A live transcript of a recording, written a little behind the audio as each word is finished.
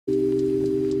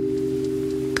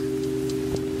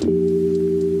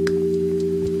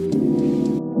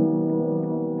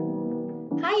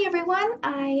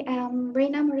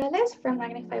Carolina Morales from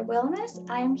Magnify Wellness.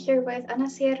 I am here with Ana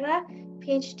Sierra,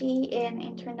 PhD in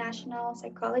International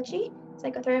Psychology,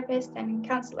 psychotherapist, and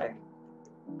counselor.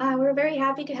 We're very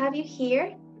happy to have you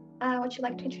here. Would you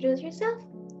like to introduce yourself?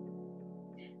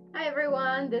 Hi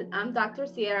everyone, I'm Dr.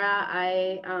 Sierra.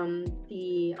 I am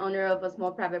the owner of a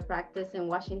small private practice in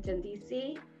Washington,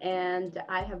 D.C., and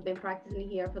I have been practicing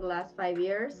here for the last 5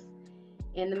 years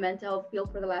in the mental health field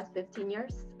for the last 15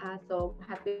 years. So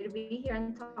happy to be here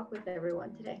and talk with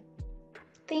everyone today.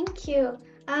 Thank you.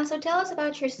 So tell us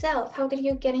about yourself. How did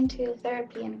you get into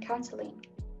therapy and counseling?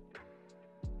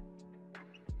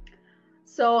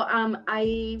 So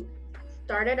I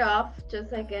started off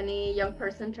just like any young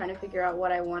person trying to figure out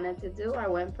what I wanted to do. I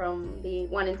went from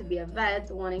wanting to be a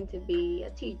vet, wanting to be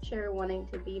a teacher, wanting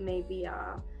to be maybe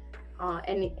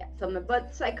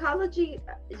but psychology,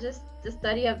 just the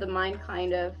study of the mind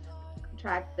kind of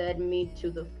attracted me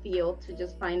to the field to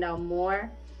just find out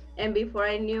more. And before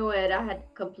I knew it, I had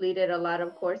completed a lot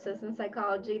of courses in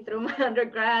psychology through my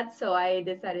undergrad. So I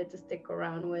decided to stick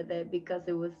around with it because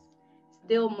it was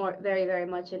still very, very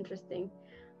much interesting.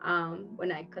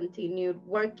 When I continued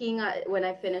working, when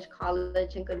I finished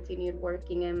college and continued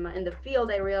working in the field,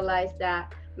 I realized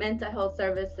that mental health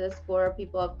services for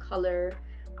people of color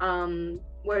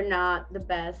were not the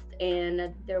best,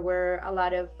 and there were a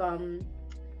lot of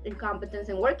incompetence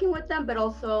in working with them, but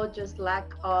also just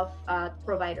lack of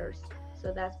providers.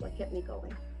 So that's what kept me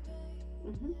going.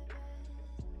 Mm-hmm.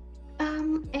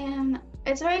 And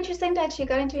it's very interesting that you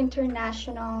got into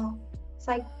international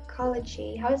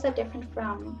psychology. How is that different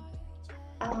from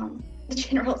the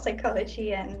general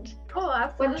psychology, and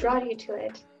what drew you to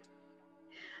it?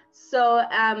 So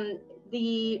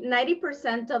the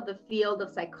 90% of the field of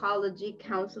psychology,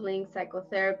 counseling,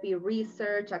 psychotherapy,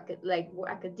 research, like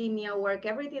academia work,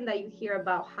 everything that you hear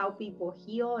about how people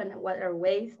heal and what are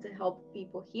ways to help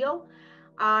people heal,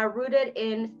 are rooted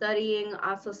in studying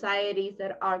societies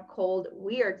that are called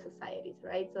weird societies,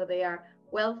 right? So they are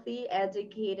wealthy,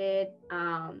 educated,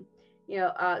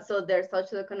 so their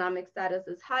socioeconomic status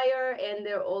is higher, and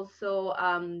they're also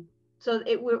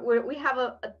we have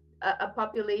a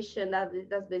population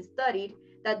that's been studied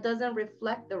that doesn't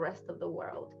reflect the rest of the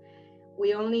world.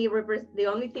 The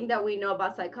only thing that we know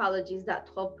about psychology is that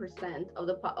 12%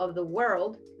 of the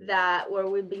world where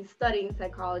we've been studying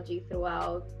psychology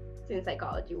throughout since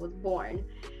psychology was born.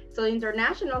 So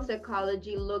international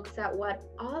psychology looks at what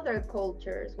other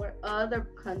cultures, what other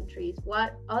countries,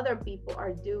 what other people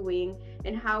are doing,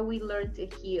 and how we learn to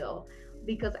heal,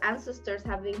 because ancestors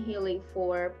have been healing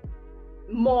for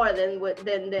more than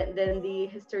the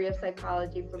history of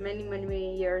psychology for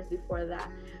many years before that.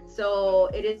 So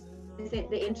it is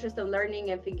the interest of learning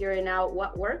and figuring out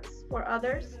what works for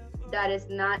others that is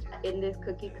not in this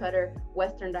cookie cutter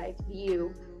westernized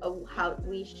view of how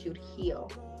we should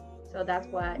heal. So that's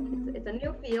why it's a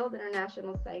new field,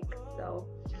 international psych. So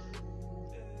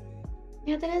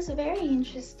yeah, that is very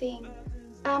interesting.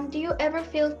 Do you ever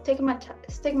feel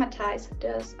stigmatized?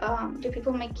 Do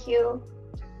people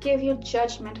give you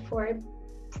judgment for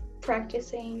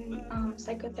practicing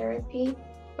psychotherapy,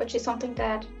 which is something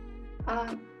that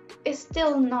is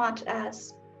still not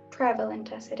as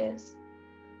prevalent as it is?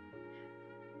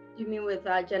 You mean with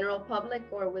general public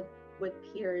or with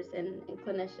peers and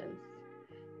clinicians?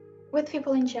 With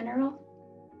people in general.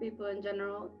 People in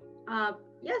general.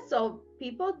 Yeah, so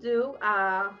people do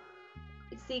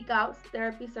seek out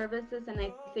therapy services, and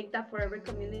I think that for every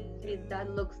community that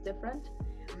looks different.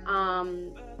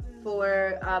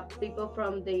 For people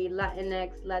from the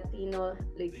Latinx, Latino,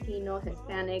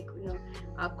 Hispanic,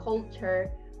 culture,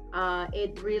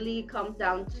 it really comes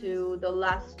down to the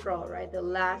last straw, right? The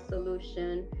last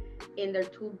solution in their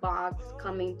toolbox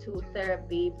coming to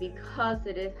therapy, because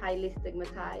it is highly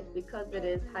stigmatized, because it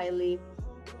is highly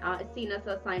seen as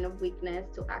a sign of weakness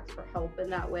to ask for help in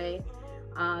that way.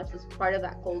 So it's part of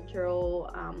that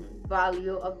cultural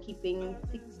value of keeping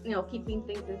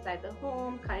things inside the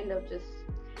home, kind of just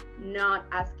not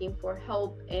asking for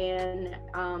help. And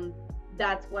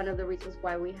that's one of the reasons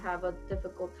why we have a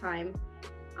difficult time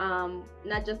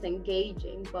not just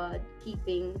engaging, but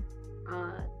keeping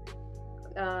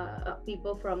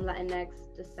people from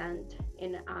Latinx descent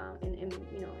in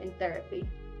therapy.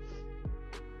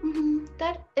 Mm-hmm.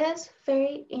 That is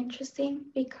very interesting,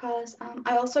 because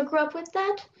I also grew up with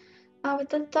that, with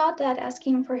the thought that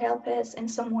asking for help is in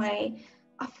some way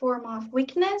a form of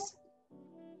weakness,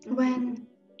 when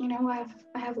I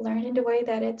have learned in the way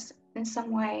that it's in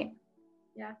some way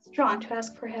strong to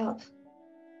ask for help.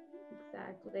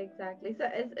 Exactly. So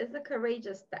it's a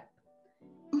courageous step.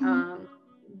 Mm-hmm.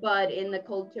 But in the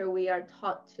culture, we are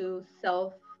taught to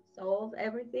self-solve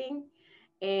everything.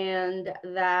 and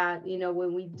that, you know,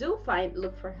 when we do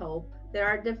look for help, there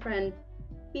are different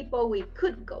people we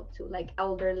could go to, like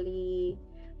elderly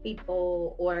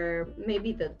people, or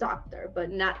maybe the doctor,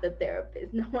 but not the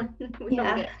therapist. No one,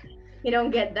 Yeah. we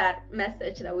don't get that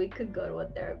message that we could go to a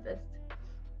therapist.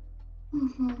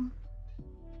 Mm-hmm.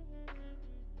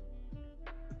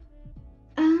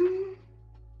 Um,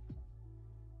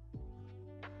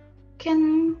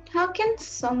 how can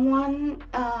someone,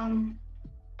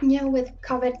 with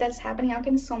COVID that's happening, how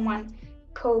can someone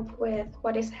cope with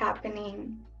what is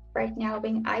happening right now,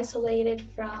 being isolated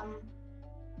from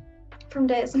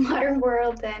this modern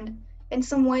world, and in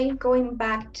some way going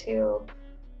back to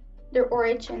their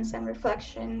origins and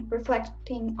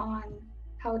reflecting on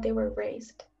how they were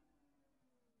raised?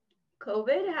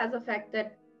 COVID has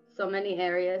affected so many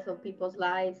areas of people's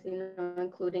lives, you know,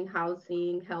 including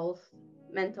housing, health,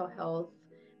 mental health,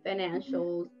 Mhm.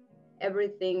 financials,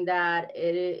 everything that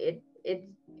it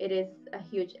is a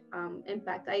huge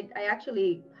impact. I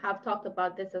actually have talked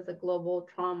about this as a global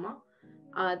trauma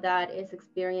that is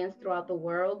experienced throughout the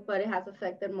world, but it has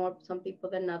affected more some people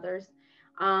than others.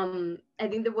 I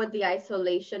think that with the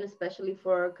isolation, especially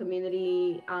for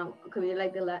community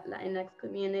like the Latinx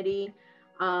community,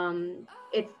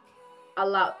 it's a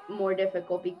lot more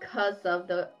difficult because of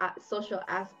the social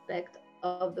aspect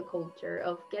of the culture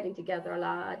of getting together a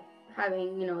lot,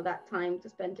 having, you know, that time to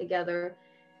spend together,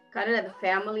 kind of like the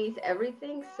families,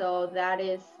 everything. So that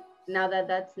is, now that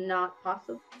that's not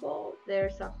possible,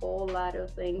 there's a whole lot of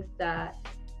things that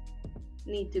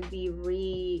need to be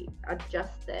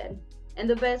readjusted. And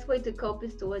the best way to cope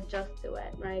is to adjust to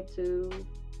it, right? To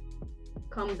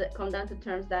come down to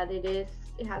terms that it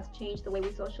has changed the way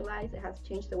we socialize, it has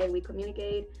changed the way we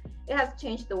communicate, it has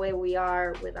changed the way we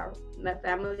are with our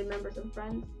family members and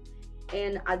friends,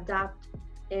 and adapt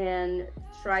and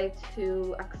try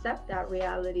to accept that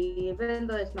reality, even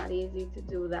though it's not easy to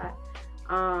do that.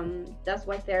 That's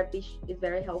why therapy is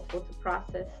very helpful to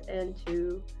process and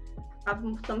to have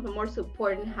some more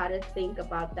support in how to think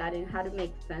about that and how to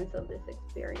make sense of this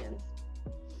experience.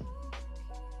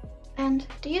 And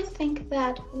do you think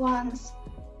that once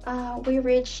we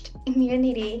reached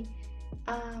immunity,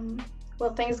 um,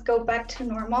 will things go back to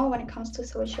normal when it comes to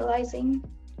socializing?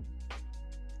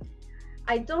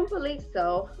 I don't believe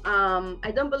so.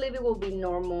 I don't believe it will be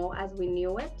normal as we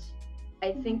knew it.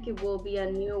 I think it will be a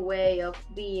new way of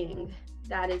being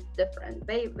that is different,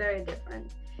 very, very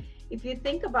different. If you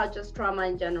think about just trauma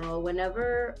in general,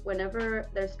 whenever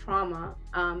there's trauma,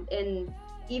 and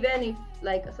even if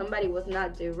like somebody was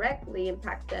not directly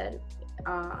impacted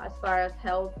as far as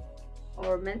health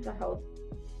or mental health,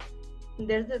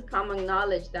 there's this common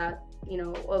knowledge that, you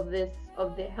know, of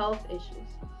the health issues.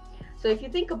 So if you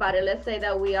think about it, let's say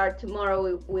that we are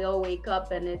tomorrow, we all wake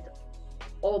up and it's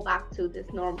all back to this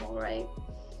normal, right?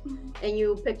 Mhm. And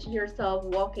you picture yourself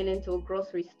walking into a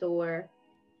grocery store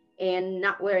and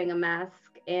not wearing a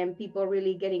mask and people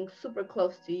really getting super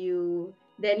close to you.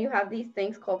 Then you have these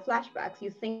things called flashbacks. You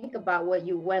think about what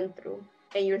you went through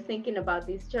and you're thinking about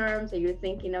these germs, and you're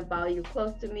thinking about you're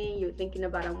close to me, you're thinking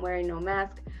about I'm wearing no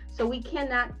mask. So we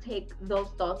cannot take those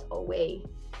thoughts away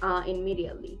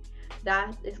immediately.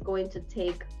 That is going to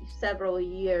take several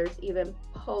years, even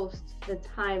post the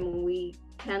time when we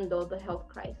handle the health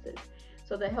crisis.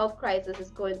 So the health crisis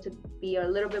is going to be a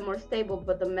little bit more stable,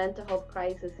 but the mental health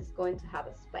crisis is going to have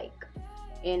a spike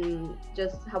in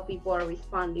just how people are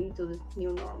responding to this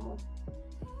new normal.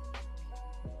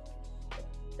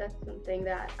 That's something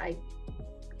that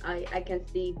I can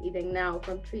see even now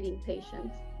from treating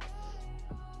patients.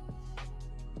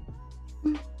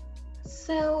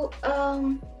 So,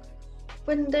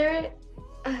 when there,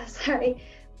 sorry,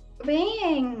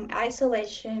 being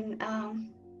isolation,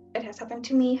 it has happened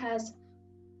to me, has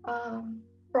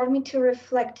brought me to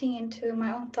reflecting into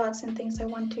my own thoughts and things I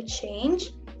want to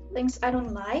change, things I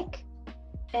don't like,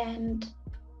 and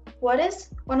what is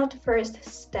one of the first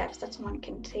steps that someone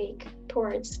can take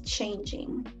towards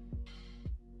changing?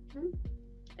 Mhm.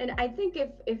 And I think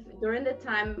if during the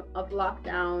time of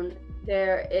lockdown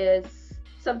there is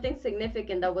something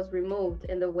significant that was removed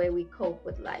in the way we cope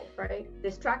with life, right?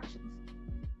 Distractions,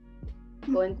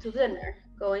 going to dinner,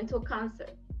 going to a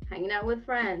concert, hanging out with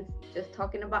friends, just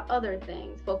talking about other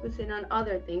things, focusing on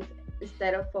other things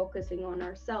instead of focusing on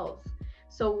ourselves.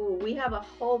 So we have a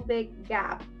whole big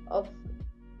gap of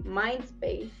mind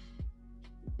space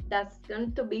that's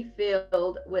going to be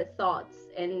filled with thoughts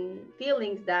and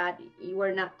feelings that you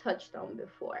were not touched on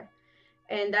before.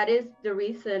 And that is the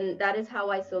reason, that is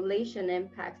how isolation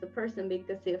impacts the person,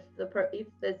 because if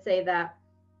let's say that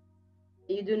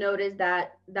you do notice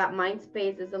that that mind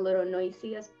space is a little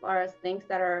noisy as far as things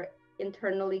that are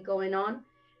internally going on,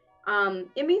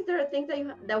 it means there are things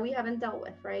that we haven't dealt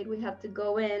with, right? We have to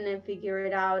go in and figure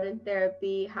it out in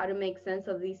therapy, how to make sense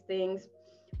of these things,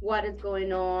 what is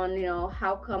going on,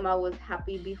 how come I was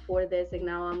happy before this and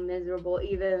now I'm miserable,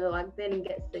 even though I didn't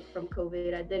get sick from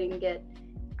COVID, I didn't get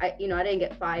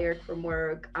fired from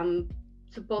work. I'm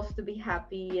supposed to be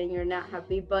happy and you're not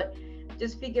happy, but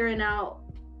just figuring out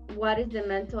what is the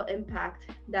mental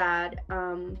impact that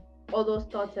all those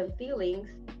thoughts and feelings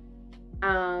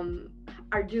um,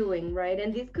 are doing, right?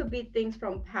 And these could be things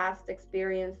from past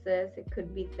experiences. It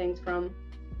could be things from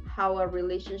how our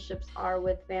relationships are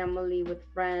with family, with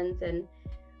friends, and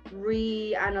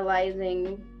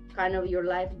reanalyzing kind of your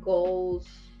life goals,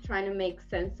 trying to make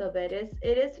sense of it.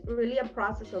 It is really a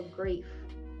process of grief.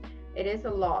 It is a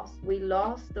loss. We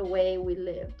lost the way we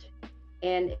lived,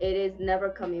 and it is never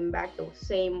coming back the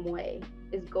same way.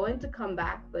 It's going to come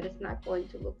back, but it's not going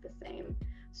to look the same.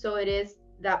 So it is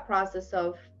that process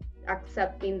of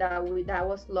accepting that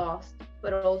was lost,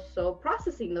 but also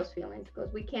processing those feelings,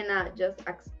 because we cannot just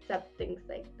accept things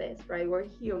like this, right? We're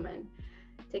human.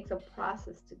 It takes a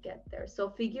process to get there. So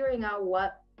figuring out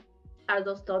what are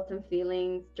those thoughts and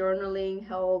feelings, journaling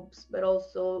helps, but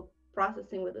also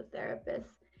processing with a therapist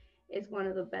is one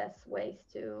of the best ways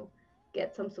to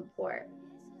get some support.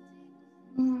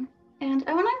 And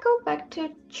I want to go back to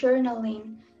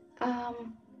journaling.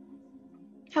 Um,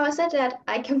 how is it that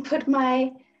I can put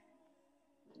my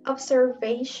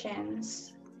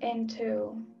observations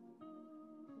into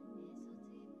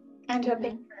a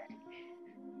picture?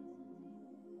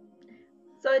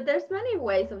 So there's many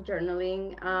ways of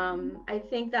journaling. I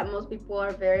think that most people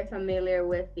are very familiar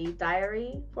with the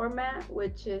diary format,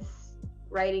 which is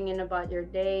writing in about your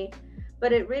day,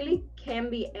 but it really can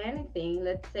be anything.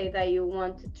 Let's say that you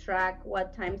want to track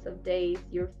what times of days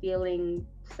you're feeling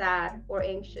sad or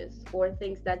anxious, or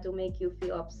things that do make you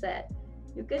feel upset.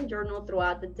 You can journal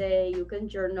throughout the day. You can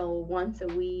journal once a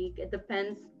week. It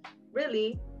depends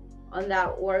really on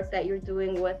that work that you're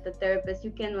doing with the therapist.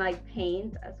 You can like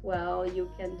paint as well. You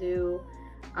can do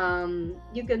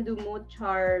mood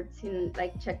charts and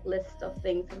like checklist of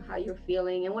things of how you're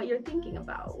feeling and what you're thinking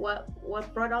about,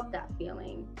 what brought up that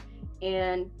feeling,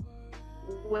 and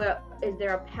what is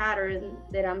there a pattern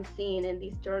that I'm seeing in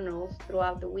these journals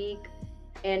throughout the week.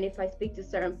 And if I speak to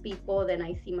certain people, then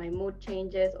I see my mood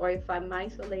changes, or if I'm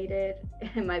isolated,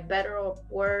 am I better or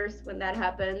worse when that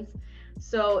happens?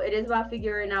 So it is about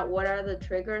figuring out what are the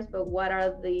triggers, but what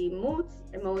are the moods,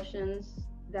 emotions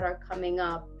that are coming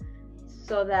up,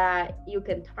 so that you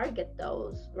can target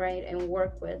those, right? And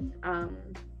work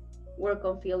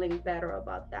on feeling better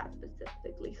about that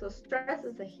specifically. So stress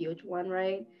is a huge one,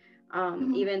 right?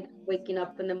 Even waking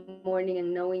up in the morning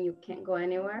and knowing you can't go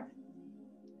anywhere.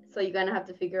 So you're gonna have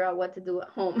to figure out what to do at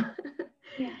home.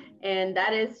 Yeah. And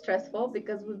that is stressful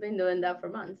because we've been doing that for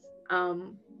months.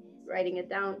 Writing it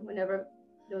down whenever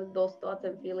those thoughts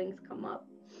and feelings come up.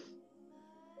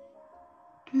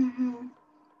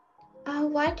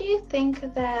 Why do you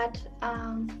think that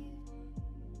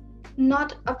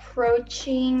not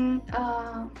approaching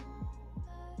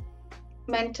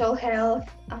mental health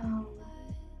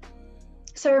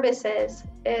services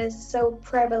is so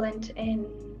prevalent in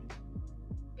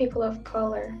people of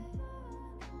color?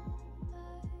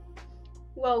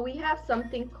 Well, we have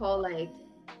something called like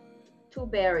two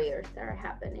barriers that are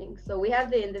happening. So we have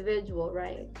the individual,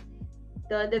 right?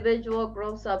 The individual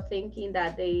grows up thinking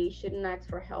that they shouldn't ask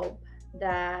for help,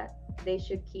 that they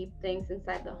should keep things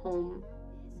inside the home,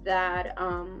 that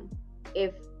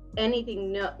if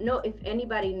if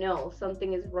anybody knows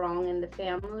something is wrong in the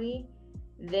family,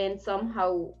 then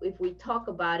somehow if we talk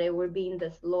about it, we're being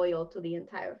disloyal to the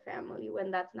entire family,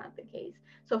 when that's not the case.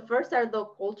 So first are the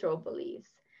cultural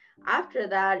beliefs. After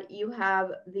that,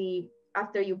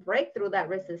 after you break through that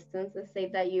resistance, let's say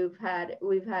that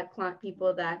we've had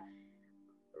people that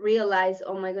realize,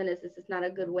 oh my goodness, this is not a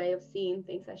good way of seeing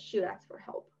things, I should ask for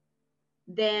help.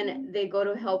 Then they go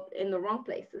to help in the wrong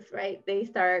places, right? They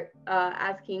start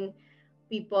asking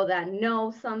people that know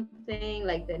something,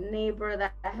 like the neighbor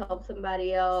that helped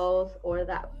somebody else, or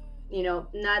that,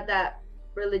 not that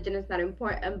religion is not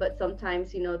important, but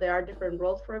sometimes, there are different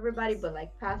roles for everybody, but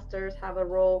like pastors have a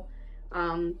role,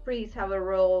 priests have a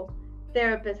role,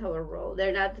 therapists have a role.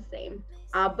 They're not the same.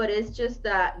 But it's just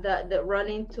that the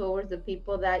running towards the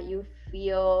people that you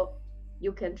feel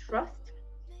you can trust,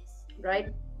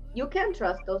 right? You can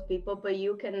trust those people, but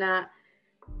you cannot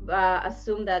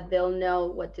assume that they'll know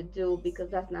what to do, because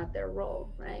that's not their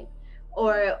role, right?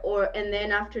 And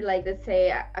then after, like, let's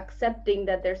say, accepting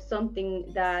that there's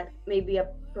something that maybe a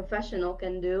professional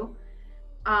can do,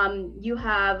 you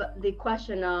have the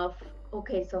question of,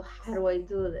 okay, so how do I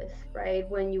do this, right?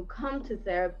 When you come to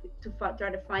therapy to try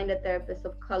to find a therapist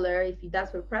of color, if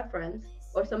that's your preference,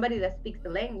 or somebody that speaks the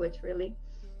language, really,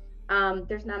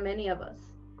 there's not many of us.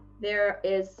 There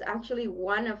is actually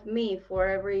one of me for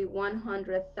every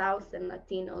 100,000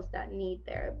 Latinos that need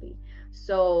therapy.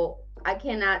 So I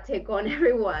cannot take on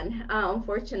everyone,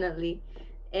 unfortunately.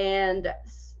 And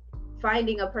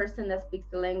finding a person that speaks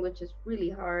the language is really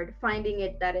hard. Finding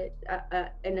it that it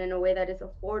and in a way that is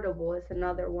affordable is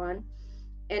another one.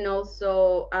 And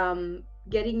also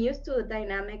getting used to the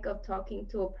dynamic of talking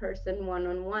to a person one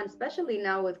on one, especially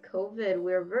now with COVID,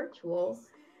 we're virtual,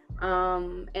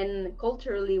 and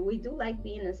culturally we do like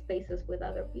being in spaces with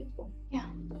other people. Yeah.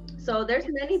 So there's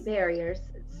many barriers.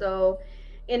 So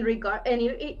in regard,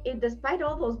 and despite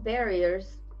all those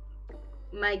barriers,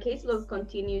 my caseload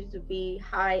continues to be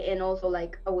high, and also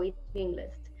like a waiting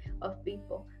list of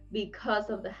people because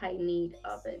of the high need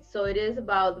of it. So it is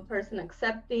about the person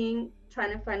accepting,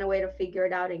 trying to find a way to figure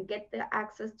it out and get the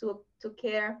access to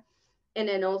care, and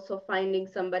then also finding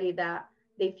somebody that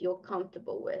they feel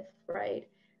comfortable with, right?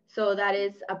 So that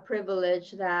is a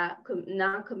privilege that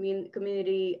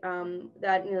community,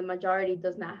 that, the majority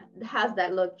does not has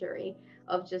that luxury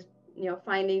of just,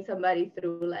 finding somebody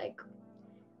through like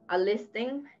a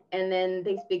listing, and then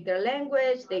they speak their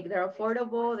language, they're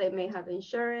affordable, they may have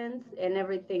insurance, and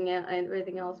everything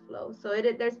else flows. So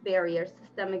there's barriers,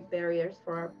 systemic barriers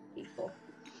for our people.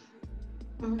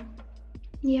 Mm.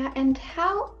 Yeah, and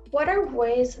what are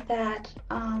ways that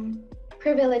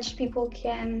privileged people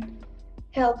can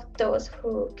help those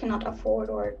who cannot afford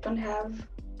or don't have,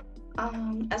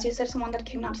 as you said, someone that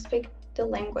cannot speak the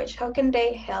language? How can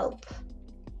they help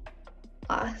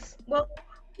us? Well,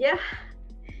 yeah,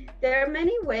 there are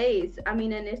many ways. I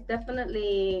mean, and it's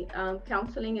definitely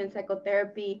counseling and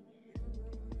psychotherapy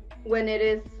when it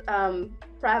is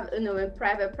private, in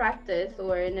private practice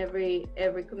or in every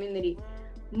community.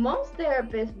 Most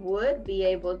therapists would be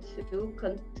able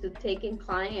to take in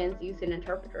clients using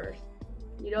interpreters.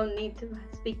 You don't need to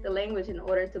speak the language in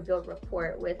order to build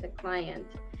rapport with a client.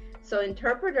 So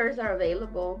interpreters are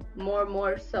available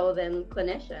more so than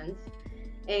clinicians.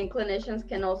 And clinicians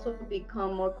can also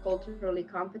become more culturally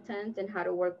competent in how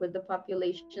to work with the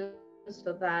population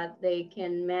so that they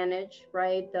can manage,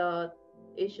 right, the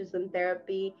issues in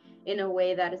therapy in a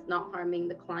way that is not harming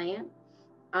the client.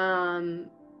 Um,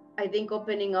 I think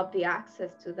opening up the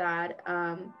access to that,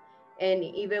 and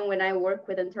even when I work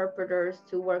with interpreters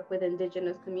to work with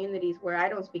indigenous communities where I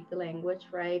don't speak the language,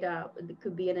 right? It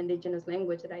could be an indigenous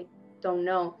language that I don't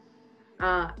know.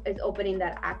 Is opening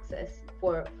that access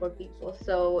for people.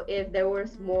 So if there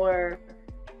was more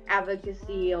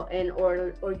advocacy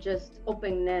or just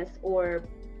openness or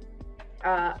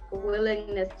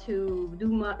willingness to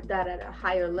do that at a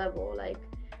higher level, like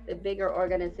the bigger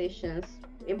organizations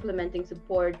implementing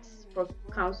supports for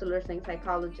counselors and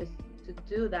psychologists to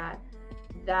do that,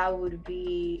 that would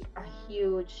be a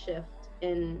huge shift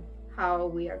in how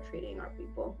we are treating our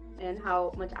people and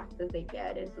how much access they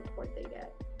get and support they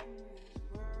get.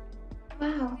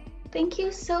 Wow, thank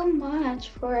you so much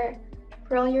for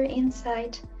all your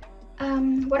insight.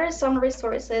 What are some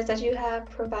resources that you have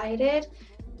provided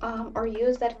or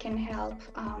used that can help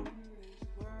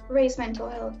raise mental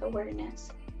health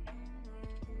awareness?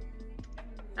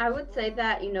 I would say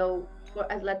that,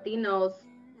 for as Latinos,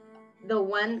 the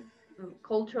one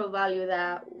cultural value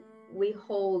that we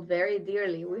hold very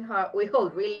dearly, we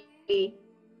hold really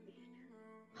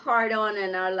hard on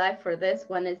in our life for this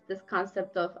one, is this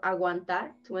concept of aguantar,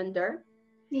 to endure.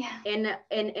 Yeah.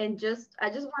 And just I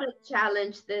just want to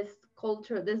challenge this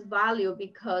culture, this value,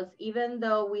 because even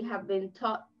though we have been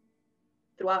taught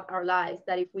throughout our lives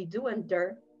that if we do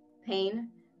endure pain,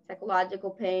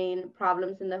 psychological pain,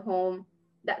 problems in the home,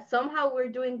 that somehow we're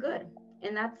doing good.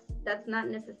 And that's not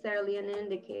necessarily an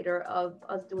indicator of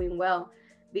us doing well,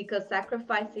 because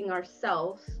sacrificing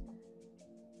ourselves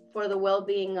for the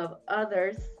well-being of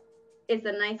others is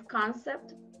a nice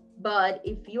concept, but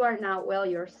if you are not well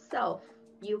yourself,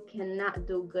 you cannot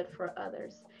do good for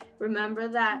others. Remember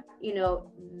that,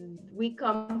 we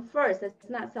come first. It's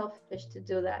not selfish to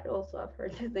do that. Also, I've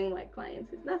heard this in my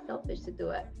clients. It's not selfish to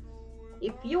do it.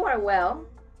 If you are well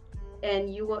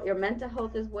and your mental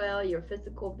health is well, your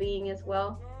physical being is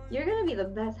well, you're going to be the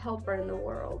best helper in the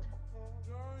world,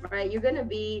 right? You're going to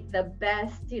be the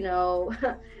best,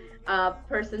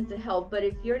 person to help. But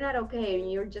if you're not okay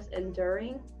and you're just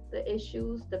enduring the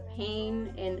issues, the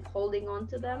pain, and holding on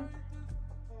to them,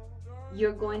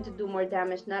 you're going to do more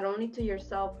damage, not only to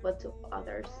yourself but to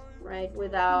others, right?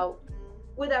 Without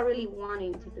really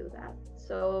wanting to do that.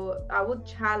 So I would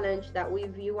challenge that we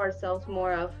view ourselves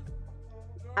more of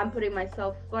I'm putting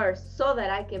myself first so that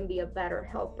I can be a better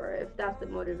helper, if that's the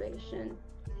motivation,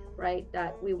 right?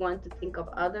 That we want to think of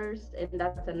others, and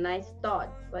that's a nice thought,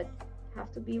 but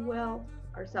have to be well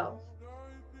ourselves.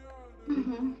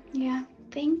 Yeah,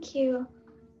 thank you.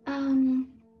 Um,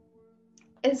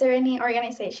 is there any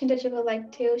organization that you would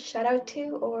like to shout out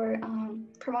to or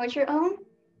promote your own?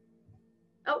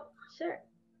 Oh, sure.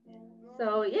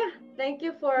 So yeah, thank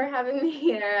you for having me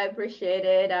here. I appreciate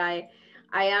it. I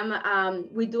am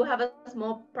we do have a small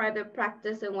private practice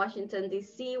in Washington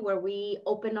D.C. where we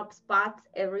open up spots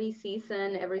every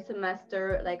season, every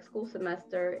semester, like school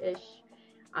semester ish.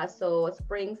 So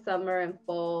spring, summer, and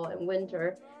fall and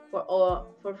winter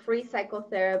for free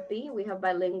psychotherapy. We have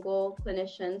bilingual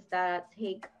clinicians that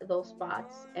take those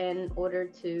spots in order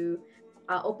to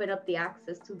open up the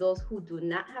access to those who do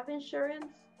not have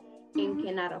insurance and Mm-hmm.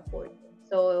 cannot afford it.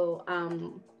 So,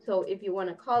 so if you want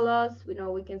to call us, we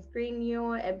know we can screen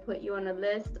you and put you on a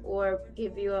list or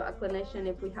give you a clinician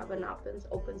if we have an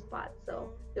open spot.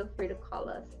 So feel free to call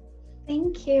us.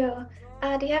 Thank you.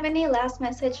 Do you have any last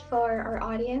message for our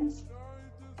audience?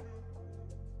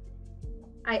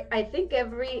 I think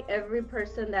every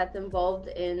person that's involved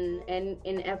in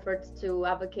efforts to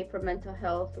advocate for mental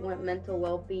health, mental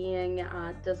well-being,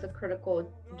 does a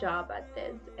critical job at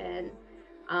this, and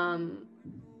um,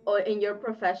 or in your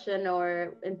profession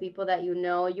or in people that you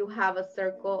know, you have a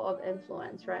circle of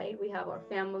influence, right? We have our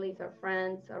families, our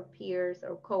friends, our peers,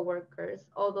 our coworkers,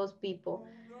 all those people.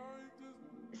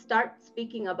 Start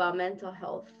speaking about mental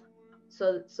health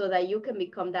so that you can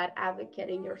become that advocate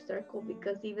in your circle,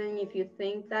 because even if you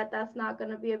think that that's not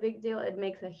going to be a big deal, it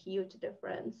makes a huge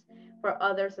difference for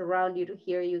others around you to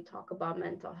hear you talk about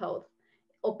mental health.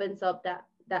 Opens up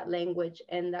that language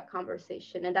and that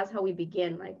conversation, and that's how we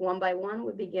begin, like one by one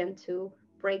we begin to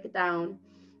break down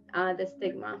the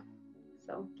stigma.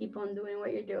 So keep on doing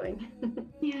what you're doing.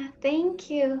 Yeah, thank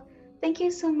you. Thank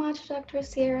you so much, Dr.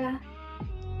 Sierra.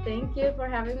 Thank you for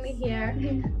having me here.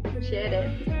 Mhm. Appreciate it.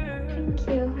 Thank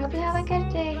you. Hope you have a good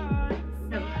day.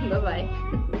 Bye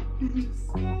bye.